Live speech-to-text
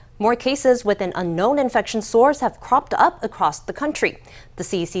More cases with an unknown infection source have cropped up across the country. The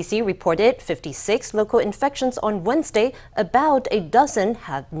CECC reported 56 local infections on Wednesday. About a dozen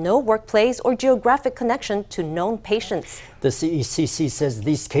have no workplace or geographic connection to known patients. The CECC says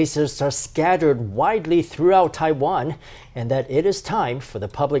these cases are scattered widely throughout Taiwan and that it is time for the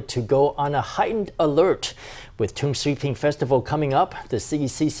public to go on a heightened alert. With Tomb Sweeping Festival coming up, the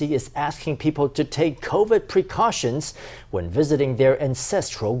CECC is asking people to take COVID precautions when visiting their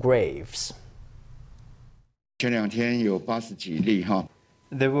ancestral graves.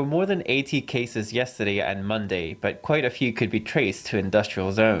 There were more than 80 cases yesterday and Monday, but quite a few could be traced to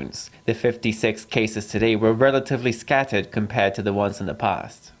industrial zones. The 56 cases today were relatively scattered compared to the ones in the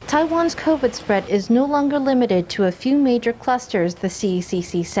past. Taiwan's COVID spread is no longer limited to a few major clusters, the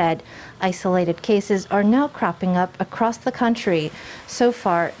CECC said. Isolated cases are now cropping up across the country. So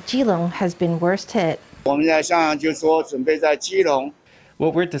far, Keelung has been worst hit.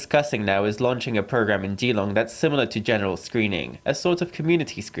 What we're discussing now is launching a program in Keelung that's similar to general screening, a sort of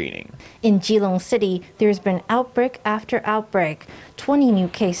community screening. In Keelung City, there's been outbreak after outbreak. 20 new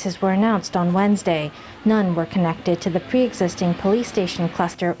cases were announced on Wednesday. None were connected to the pre-existing police station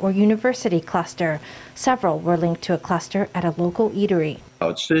cluster or university cluster. Several were linked to a cluster at a local eatery.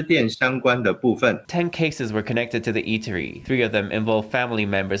 10 cases were connected to the eatery. 3 of them involve family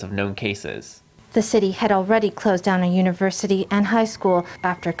members of known cases. The city had already closed down a university and high school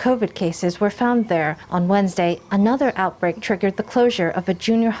after COVID cases were found there. On Wednesday, another outbreak triggered the closure of a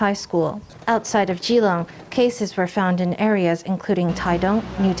junior high school. Outside of Keelung, cases were found in areas including Taidong,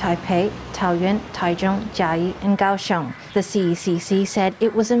 New Taipei, Taoyuan, Taichung, Jiayi, and Kaohsiung. The CECC said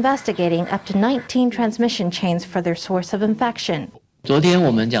it was investigating up to 19 transmission chains for their source of infection. 昨天我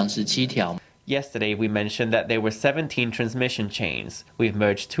们讲17条。 Yesterday, we mentioned that there were 17 transmission chains. We've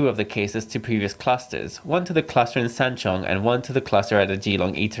merged 2 of the cases to previous clusters, one to the cluster in Sanchong and one to the cluster at the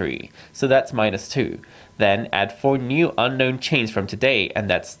Keelung eatery. So that's -2. Then add 4 new unknown chains from today, and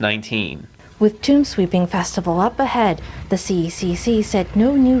that's 19. With Tomb Sweeping Festival up ahead, the CECC said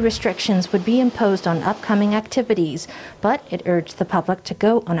no new restrictions would be imposed on upcoming activities, but it urged the public to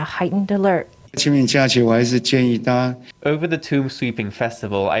go on a heightened alert. Over the Tomb Sweeping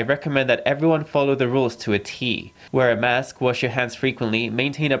Festival, I recommend that everyone follow the rules to a T. Wear a mask, wash your hands frequently,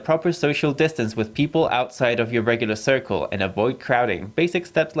 maintain a proper social distance with people outside of your regular circle, and avoid crowding. Basic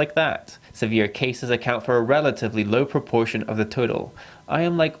steps like that. Severe cases account for a relatively low proportion of the total. I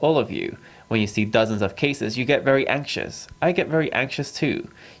am like all of you. When you see dozens of cases, you get very anxious. I get very anxious too.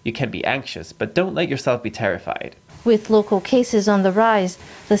 You can be anxious, but don't let yourself be terrified. With local cases on the rise,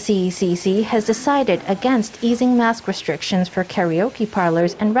 the CECC has decided against easing mask restrictions for karaoke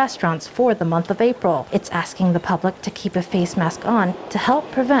parlors and restaurants for the month of April. It's asking the public to keep a face mask on to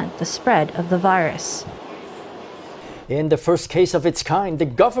help prevent the spread of the virus. In the first case of its kind, the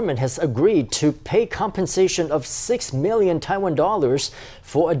government has agreed to pay compensation of 6 million Taiwan dollars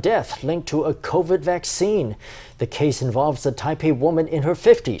for a death linked to a COVID vaccine. The case involves a Taipei woman in her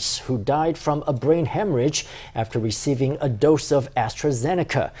 50s who died from a brain hemorrhage after receiving a dose of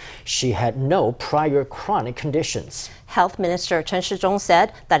AstraZeneca. She had no prior chronic conditions. Health Minister Chen Shizhong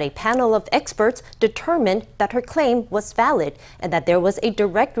said that a panel of experts determined that her claim was valid and that there was a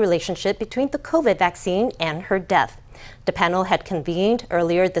direct relationship between the COVID vaccine and her death. The panel had convened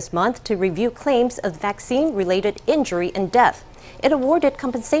earlier this month to review claims of vaccine-related injury and death. It awarded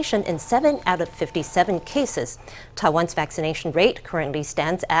compensation in 7 out of 57 cases. Taiwan's vaccination rate currently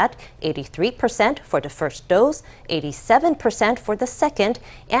stands at 83% for the first dose, 87% for the second,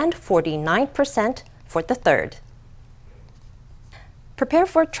 and 49% for the third. Prepare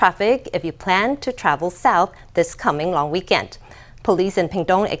for traffic if you plan to travel south this coming long weekend. Police in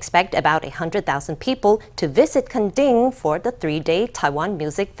Pingtung expect about 100,000 people to visit Kending for the 3-day Taiwan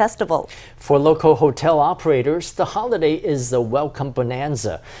Music Festival. For local hotel operators, the holiday is a welcome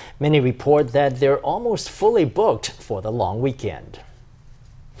bonanza. Many report that they're almost fully booked for the long weekend.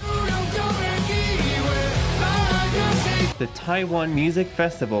 The Taiwan Music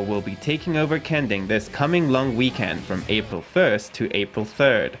Festival will be taking over Kending this coming long weekend from April 1st to April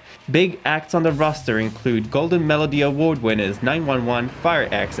 3rd. Big acts on the roster include Golden Melody Award winners 911, Fire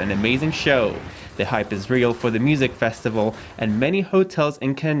X, and Amazing Show. The hype is real for the music festival, and many hotels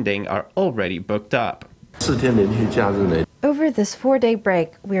in Kending are already booked up. Over this 4-day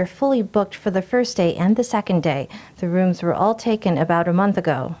break, we are fully booked for the first day and the second day. The rooms were all taken about a month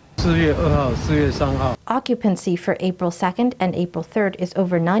ago. Occupancy for April 2nd and April 3rd is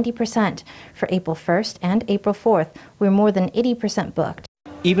over 90%. For April 1st and April 4th, we're more than 80% booked.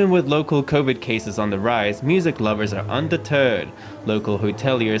 Even with local COVID cases on the rise, music lovers are undeterred. Local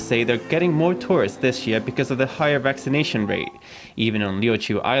hoteliers say they're getting more tourists this year because of the higher vaccination rate. Even on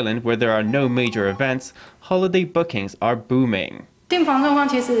Liuqiu Island, where there are no major events, holiday bookings are booming.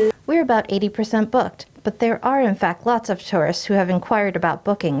 We're about 80% booked, but there are in fact lots of tourists who have inquired about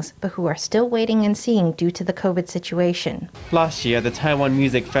bookings, but who are still waiting and seeing due to the COVID situation. Last year, the Taiwan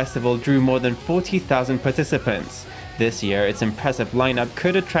Music Festival drew more than 40,000 participants. This year, its impressive lineup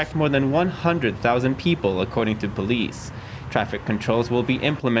could attract more than 100,000 people, according to police. Traffic controls will be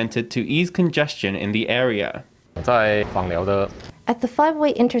implemented to ease congestion in the area. At the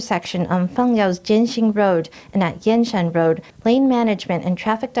five-way intersection on Fangliao's Jianxing Road and at Yanshan Road, lane management and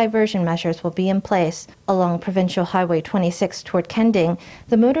traffic diversion measures will be in place. Along Provincial Highway 26 toward Kending,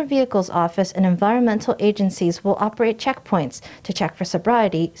 the Motor Vehicles Office and environmental agencies will operate checkpoints to check for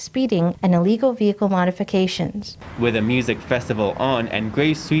sobriety, speeding, and illegal vehicle modifications. With a music festival on and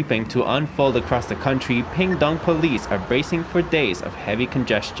grave sweeping to unfold across the country, Pingdong police are bracing for days of heavy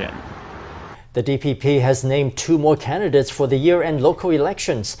congestion. The DPP has named 2 more candidates for the year-end local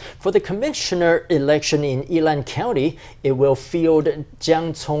elections. For the commissioner election in Yilan County, it will field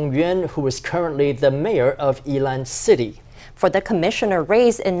Jiang Congyuan, who is currently the mayor of Yilan City. For the commissioner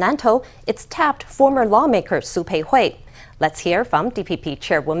race in Nantou, it's tapped former lawmaker Su Peihui. Let's hear from DPP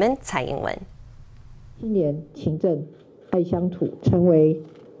chairwoman Tsai Ing-wen. 今年勤政爱乡土成为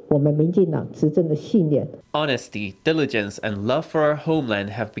Honesty, diligence, and love for our homeland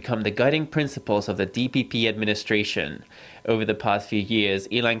have become the guiding principles of the DPP administration. Over the past few years,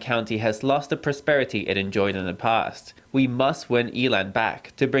 Yilan County has lost the prosperity it enjoyed in the past. We must win Yilan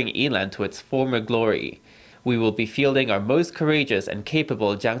back to bring Yilan to its former glory. We will be fielding our most courageous and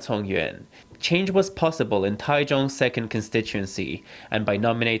capable Jiang Congyuan. Change was possible in Taichung's 2nd constituency, and by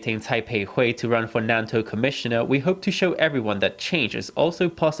nominating Tsai Peihui to run for Nantou Commissioner, we hope to show everyone that change is also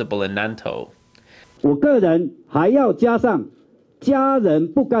possible in Nantou. 我个人还要加上家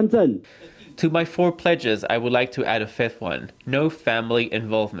人不干政。 To my 4 pledges, I would like to add a 5th one: no family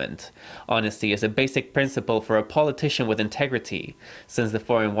involvement. Honesty is a basic principle for a politician with integrity. Since the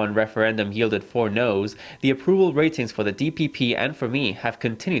 4-in-1 referendum yielded 4 no's, the approval ratings for the DPP and for me have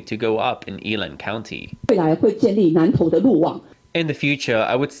continued to go up in Yilan County. 未来会建立南投的路网。 In the future,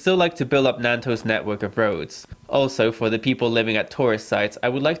 I would still like to build up Nantou's network of roads. Also, for the people living at tourist sites, I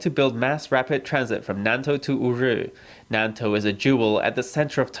would like to build mass rapid transit from Nantou to Uru. Nantou is a jewel at the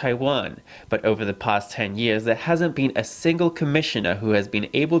center of Taiwan, but over the past 10 years, there hasn't been a single commissioner who has been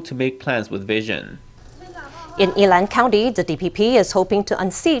able to make plans with vision. In Yilan County, the DPP is hoping to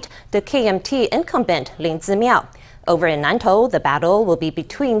unseat the KMT incumbent Lin Zimiao. Over in Nantou, the battle will be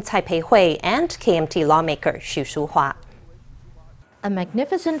between Tsai Peihui and KMT lawmaker Xu Shuhua. A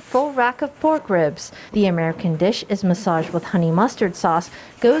magnificent full rack of pork ribs. The American dish is massaged with honey mustard sauce,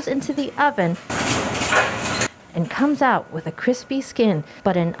 goes into the oven, and comes out with a crispy skin,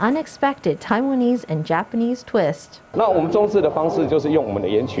 but an unexpected Taiwanese and Japanese twist. We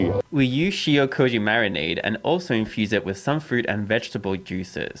use shio-koji marinade and also infuse it with some fruit and vegetable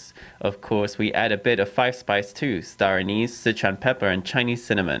juices. Of course, we add a bit of 5-spice too: star anise, Sichuan pepper, and Chinese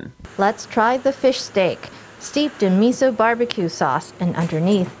cinnamon. Let's try the fish steak. Steeped in miso barbecue sauce, and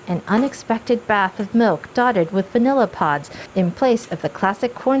underneath, an unexpected bath of milk dotted with vanilla pods in place of the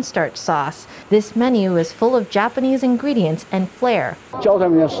classic cornstarch sauce. This menu is full of Japanese ingredients and flair.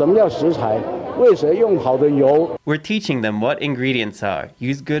 We're teaching them what ingredients are.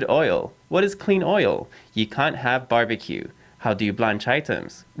 Use good oil. What is clean oil? You can't have barbecue. How do you blanch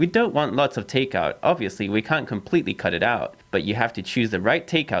items? We don't want lots of takeout. Obviously, we can't completely cut it out, but you have to choose the right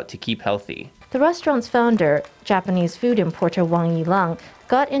takeout to keep healthy. The restaurant's founder, Japanese food importer Wang Yilang,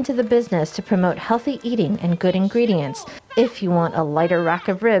 got into the business to promote healthy eating and good ingredients. If you want a lighter rack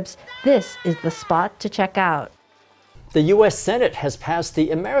of ribs, this is the spot to check out. The U.S. Senate has passed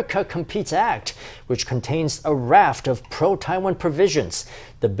the America Competes Act, which contains a raft of pro-Taiwan provisions.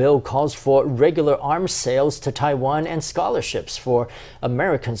 The bill calls for regular arms sales to Taiwan and scholarships for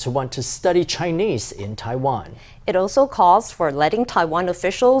Americans who want to study Chinese in Taiwan. It also calls for letting Taiwan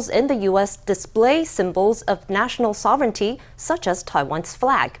officials in the U.S. display symbols of national sovereignty, such as Taiwan's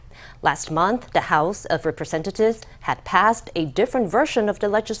flag. Last month, the House of Representatives had passed a different version of the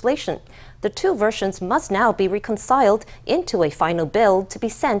legislation. The 2 versions must now be reconciled into a final bill to be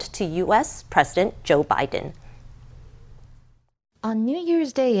sent to U.S. President Joe Biden. On New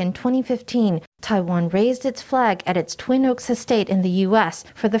Year's Day in 2015, Taiwan raised its flag at its Twin Oaks estate in the U.S.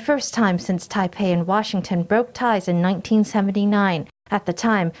 for the first time since Taipei and Washington broke ties in 1979. At the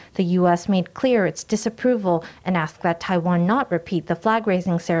time, the U.S. made clear its disapproval and asked that Taiwan not repeat the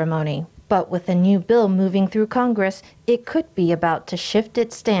flag-raising ceremony. But with a new bill moving through Congress, it could be about to shift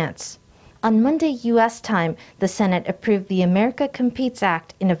its stance. On Monday, U.S. time, the Senate approved the America Competes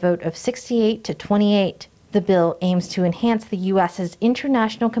Act in a vote of 68 to 28. The bill aims to enhance the U.S.'s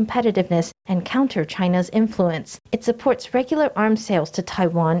international competitiveness and counter China's influence. It supports regular arms sales to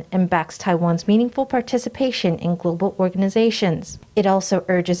Taiwan and backs Taiwan's meaningful participation in global organizations. It also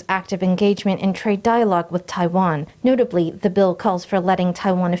urges active engagement in trade dialogue with Taiwan. Notably, the bill calls for letting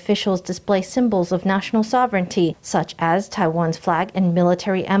Taiwan officials display symbols of national sovereignty, such as Taiwan's flag and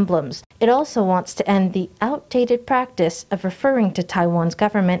military emblems. It also wants to end the outdated practice of referring to Taiwan's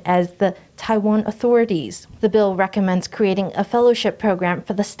government as the Taiwan authorities. The bill recommends creating a fellowship program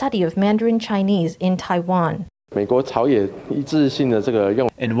for the study of Mandarin Chinese in Taiwan. In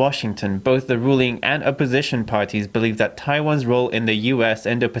Washington, both the ruling and opposition parties believe that Taiwan's role in the U.S.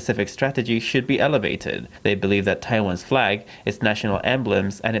 Indo-Pacific strategy should be elevated. They believe that Taiwan's flag, its national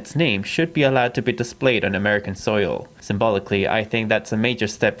emblems, and its name should be allowed to be displayed on American soil. Symbolically, I think that's a major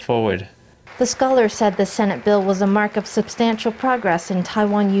step forward. The scholar said the Senate bill was a mark of substantial progress in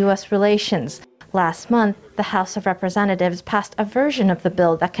Taiwan-U.S. relations. Last month, the House of Representatives passed a version of the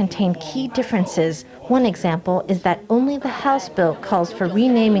bill that contained key differences. One example is that only the House bill calls for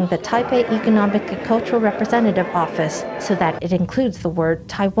renaming the Taipei Economic and Cultural Representative Office so that it includes the word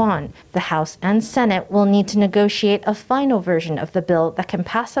Taiwan. The House and Senate will need to negotiate a final version of the bill that can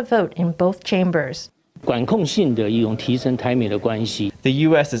pass a vote in both chambers. The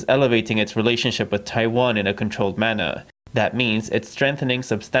U.S. is elevating its relationship with Taiwan in a controlled manner. That means it's strengthening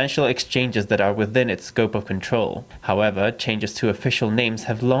substantial exchanges that are within its scope of control. However, changes to official names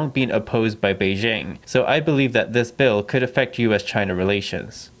have long been opposed by Beijing, so I believe that this bill could affect U.S.-China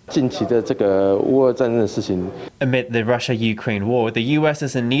relations. Amid the Russia-Ukraine war, the U.S.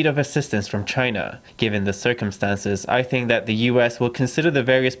 is in need of assistance from China. Given the circumstances, I think that the U.S. will consider the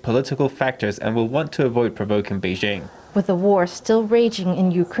various political factors and will want to avoid provoking Beijing. With the war still raging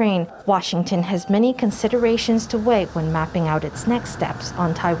in Ukraine, Washington has many considerations to weigh when mapping out its next steps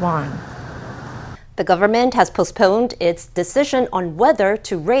on Taiwan. The government has postponed its decision on whether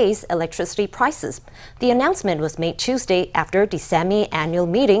to raise electricity prices. The announcement was made Tuesday after the semi-annual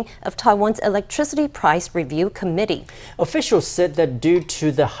meeting of Taiwan's Electricity Price Review Committee. Officials said that due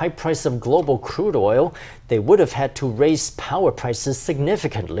to the high price of global crude oil, they would have had to raise power prices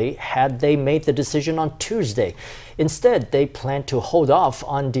significantly had they made the decision on Tuesday. Instead, they plan to hold off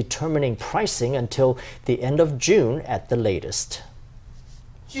on determining pricing until the end of June at the latest.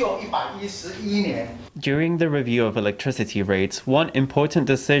 During the review of electricity rates, one important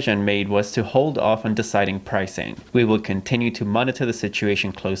decision made was to hold off on deciding pricing. We will continue to monitor the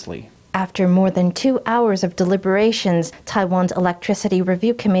situation closely. After more than 2 hours of deliberations, Taiwan's Electricity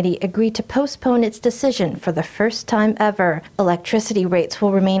Review Committee agreed to postpone its decision for the first time ever. Electricity rates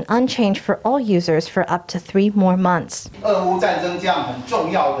will remain unchanged for all users for up to 3 more months.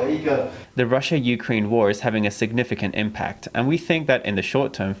 The Russia-Ukraine war is having a significant impact, and we think that in the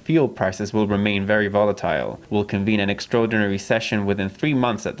short term, fuel prices will remain very volatile. We'll convene an extraordinary session within 3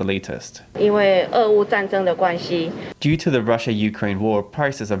 months at the latest. Due to the Russia-Ukraine war,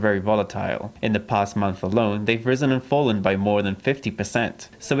 prices are very volatile. In the past month alone, they've risen and fallen by more than 50%,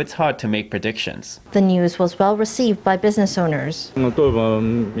 so it's hard to make predictions. The news was well received by business owners.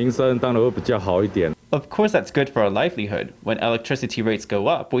 Of course, that's good for our livelihood. When electricity rates go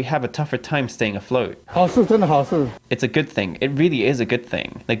up, we have a tougher time staying afloat. It's a good thing. It really is a good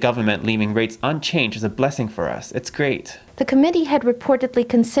thing. The government leaving rates unchanged is a blessing for us. It's great. The committee had reportedly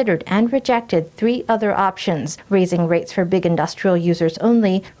considered and rejected 3 other options: raising rates for big industrial users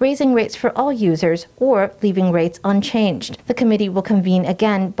only, raising rates for all users, or leaving rates unchanged. The committee will convene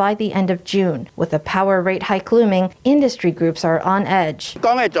again by the end of June. With a power rate hike looming, industry groups are on edge.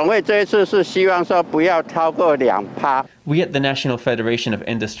 We at the National Federation of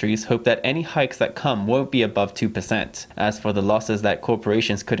Industries hope that any hikes that come won't be above 2%. As for the losses that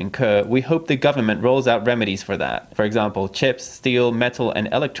corporations could incur, we hope the government rolls out remedies for that. For example, chips, steel, metal, and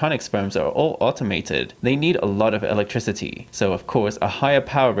electronics firms are all automated. They need a lot of electricity. So, of course, a higher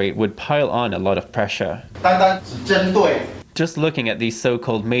power rate would pile on a lot of pressure. Just looking at these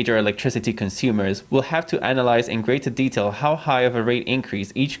so-called major electricity consumers, we'll have to analyze in greater detail how high of a rate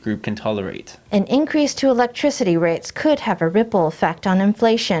increase each group can tolerate. An increase to electricity rates could have a ripple effect on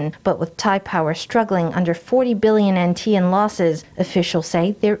inflation, but with Taipower struggling under 40 billion NT in losses, officials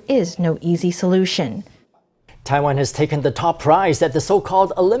say there is no easy solution. Taiwan has taken the top prize at the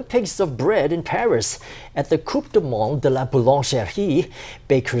so-called Olympics of Bread in Paris. At the Coupe du Monde de la Boulangerie,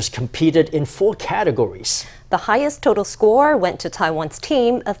 bakers competed in 4 categories. The highest total score went to Taiwan's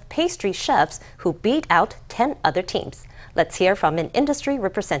team of pastry chefs who beat out 10 other teams. Let's hear from an industry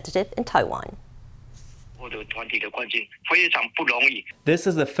representative in Taiwan. This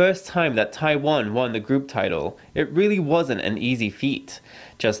is the first time that Taiwan won the group title. It really wasn't an easy feat.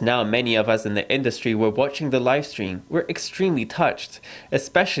 Just now, many of us in the industry were watching the live stream. We're extremely touched,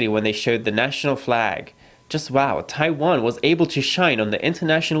 especially when they showed the national flag. Just wow, Taiwan was able to shine on the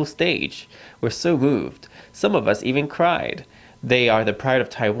international stage. We're so moved. Some of us even cried. They are the pride of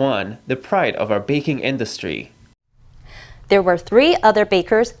Taiwan, the pride of our baking industry. There were three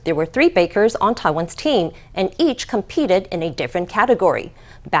bakers on Taiwan's team, and each competed in a different category: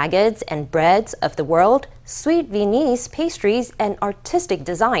 baguettes and breads of the world, sweet Viennese pastries, and artistic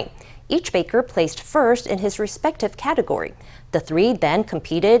design. Each baker placed first in his respective category. The three then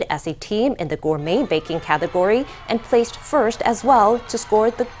competed as a team in the gourmet baking category and placed first as well to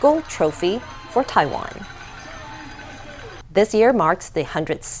score the gold trophy for Taiwan. This year marks the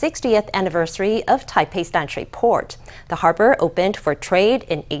 160th anniversary of Taipei's Danshui Port. The harbor opened for trade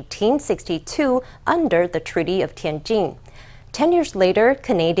in 1862 under the Treaty of Tianjin. 10 years later,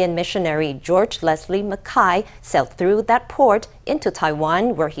 Canadian missionary George Leslie Mackay sailed through that port into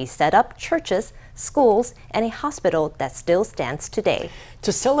Taiwan, where he set up churches, schools, and a hospital that still stands today.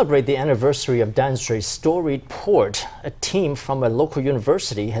 To celebrate the anniversary of Danshui's storied port, a team from a local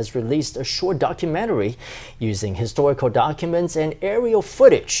university has released a short documentary using historical documents and aerial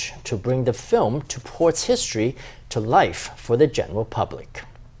footage to bring the film to port's history to life for the general public.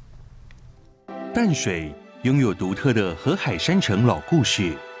 淡水拥有独特的河海山城老故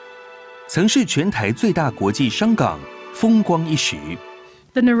事，曾是全台最大国际商港，风光一时。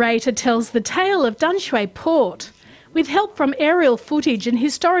 The narrator tells the tale of Danshui Port, with help from aerial footage and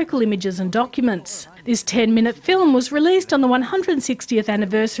historical images and documents. This 10-minute film was released on the 160th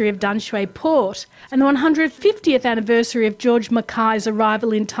anniversary of Danshui Port and the 150th anniversary of George Mackay's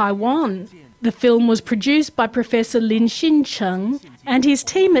arrival in Taiwan. The film was produced by Professor Lin Xincheng and his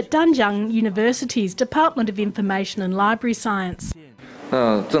team at Danjiang University's Department of Information and Library Science.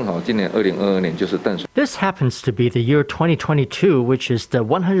 This happens to be the year 2022, which is the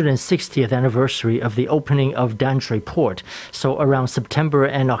 160th anniversary of the opening of Danshui Port. So around September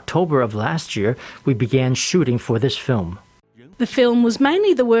and October of last year, we began shooting for this film. The film was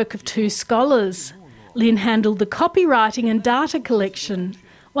mainly the work of two scholars. Lin handled the copywriting and data collection,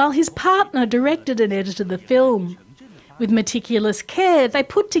 while his partner directed and edited the film. With meticulous care, they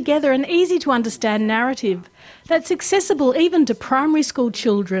put together an easy-to-understand narrative that's accessible even to primary school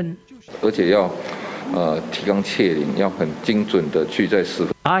children.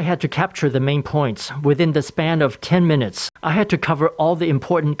 I had to capture the main points within the span of 10 minutes. I had to cover all the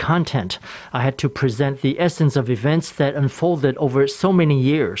important content. I had to present the essence of events that unfolded over so many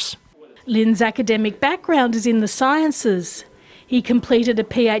years. Lin's academic background is in the sciences. He completed a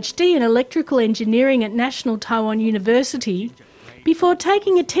PhD in electrical engineering at National Taiwan University before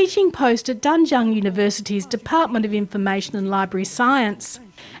taking a teaching post at Danjiang University's Department of Information and Library Science.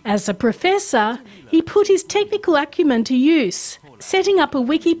 As a professor, he put his technical acumen to use, setting up a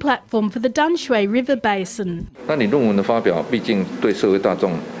wiki platform for the Danshui River Basin.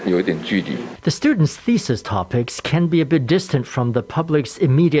 The students' thesis topics can be a bit distant from the public's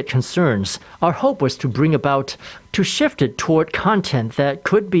immediate concerns. Our hope was to shift it toward content that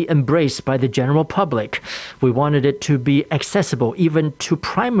could be embraced by the general public. We wanted it to be accessible even to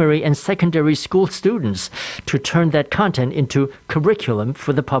primary and secondary school students, to turn that content into curriculum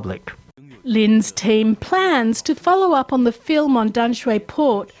for the public. Lin's team plans to follow up on the film on Danshui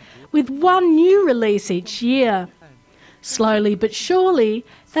Port with one new release each year. Slowly but surely,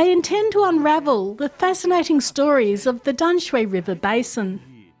 they intend to unravel the fascinating stories of the Danshui River Basin.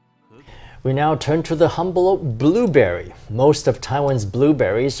 We now turn to the Humboldt blueberry. Most of Taiwan's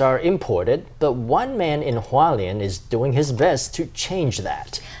blueberries are imported, but one man in Hualien is doing his best to change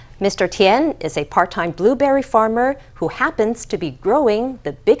that. Mr. Tian is a part-time blueberry farmer who happens to be growing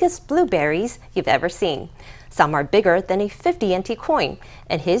the biggest blueberries you've ever seen. Some are bigger than a 50 NT coin,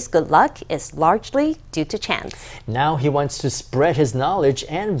 and his good luck is largely due to chance. Now he wants to spread his knowledge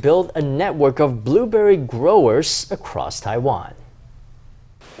and build a network of blueberry growers across Taiwan.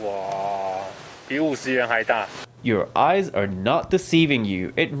 Your eyes are not deceiving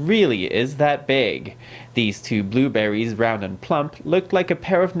you. It really is that big. These two blueberries, round and plump, look like a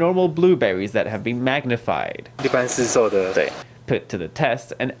pair of normal blueberries that have been magnified. Put to the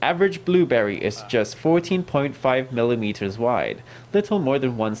test, an average blueberry is just 14.5 millimeters wide, little more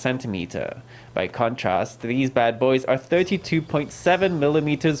than 1 centimeter. By contrast, these bad boys are 32.7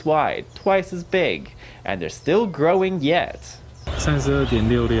 millimeters wide, twice as big, and they're still growing yet.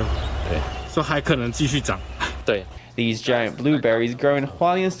 32.66. 所以还可能继续涨。对。These giant blueberries grow in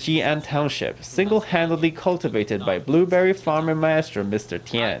Hualien's Jian Township, single-handedly cultivated by blueberry farmer maestro Mr.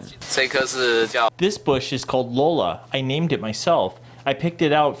 Tian. This bush is called Lola. I named it myself. I picked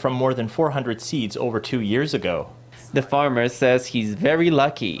it out from more than 400 seeds over 2 years ago. The farmer says he's very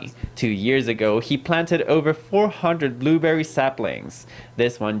lucky. 2 years ago, he planted over 400 blueberry saplings.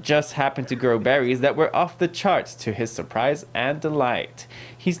 This one just happened to grow berries that were off the charts to his surprise and delight.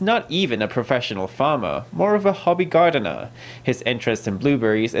 He's not even a professional farmer, more of a hobby gardener. His interest in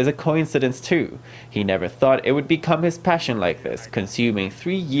blueberries is a coincidence too. He never thought it would become his passion like this, consuming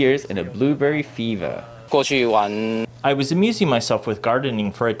 3 years in a blueberry fever. I was amusing myself with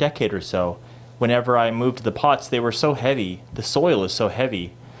gardening for a decade or so. Whenever I moved the pots, they were so heavy. The soil is so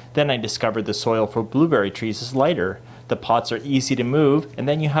heavy. Then I discovered the soil for blueberry trees is lighter. The pots are easy to move, and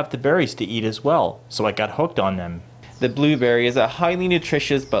then you have the berries to eat as well. So I got hooked on them. The blueberry is a highly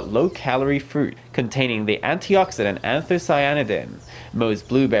nutritious but low-calorie fruit containing the antioxidant anthocyanidin. Most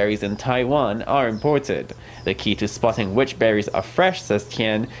blueberries in Taiwan are imported. The key to spotting which berries are fresh, says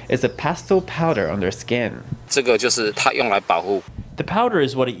Tian, is a pastel powder on their skin. The powder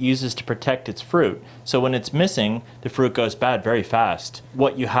is what it uses to protect its fruit, so when it's missing, the fruit goes bad very fast.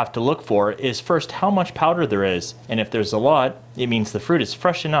 What you have to look for is first how much powder there is, and if there's a lot, it means the fruit is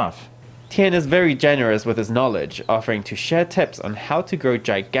fresh enough. Tian is very generous with his knowledge, offering to share tips on how to grow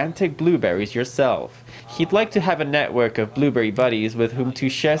gigantic blueberries yourself. He'd like to have a network of blueberry buddies with whom to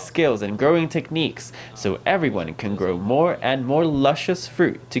share skills and growing techniques, so everyone can grow more and more luscious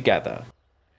fruit together.